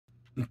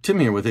Tim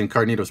here with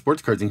In-Card-Neeto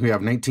Sports Cards, and we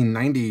have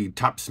 1990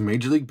 Topps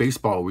Major League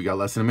Baseball. We got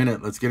less than a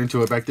minute. Let's get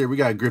into it. Back there, we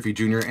got Griffey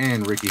Jr.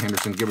 and Ricky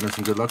Henderson giving us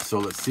some good luck, so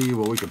let's see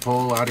what we can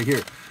pull out of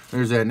here.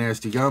 There's that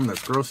nasty gum.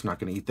 That's gross. Not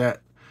going to eat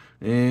that.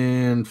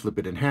 And flip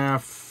it in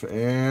half,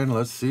 and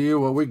let's see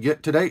what we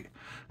get today.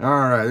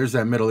 All right, there's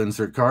that middle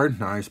insert card.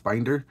 Nice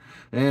binder.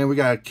 And we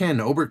got Ken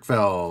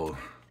Oberkfell,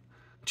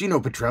 Gino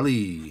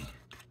Petrelli,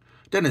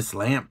 Dennis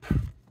Lamp.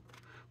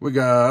 We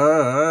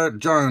got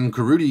John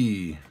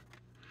Caruti.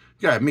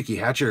 We got Mickey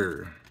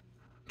Hatcher,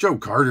 Joe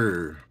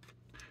Carter,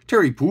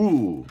 Terry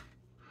Poole,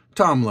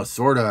 Tom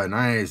Lasorda.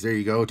 Nice. There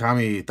you go,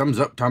 Tommy. Thumbs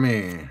up,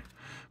 Tommy.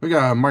 We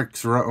got Mark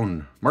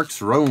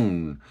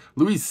Cerrone,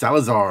 Luis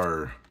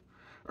Salazar,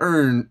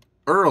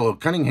 Earl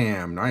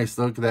Cunningham. Nice.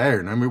 Look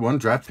there. #1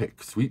 draft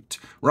pick. Sweet.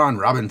 Ron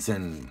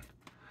Robinson,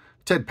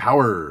 Ted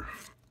Power,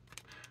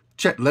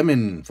 Chet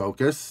Lemon.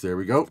 Focus. There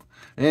we go.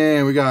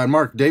 And we got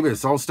Mark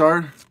Davis,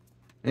 All-Star,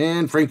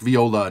 and Frank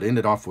Viola to end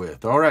it off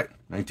with. All right.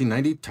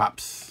 1990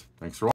 Topps. Thanks for watching.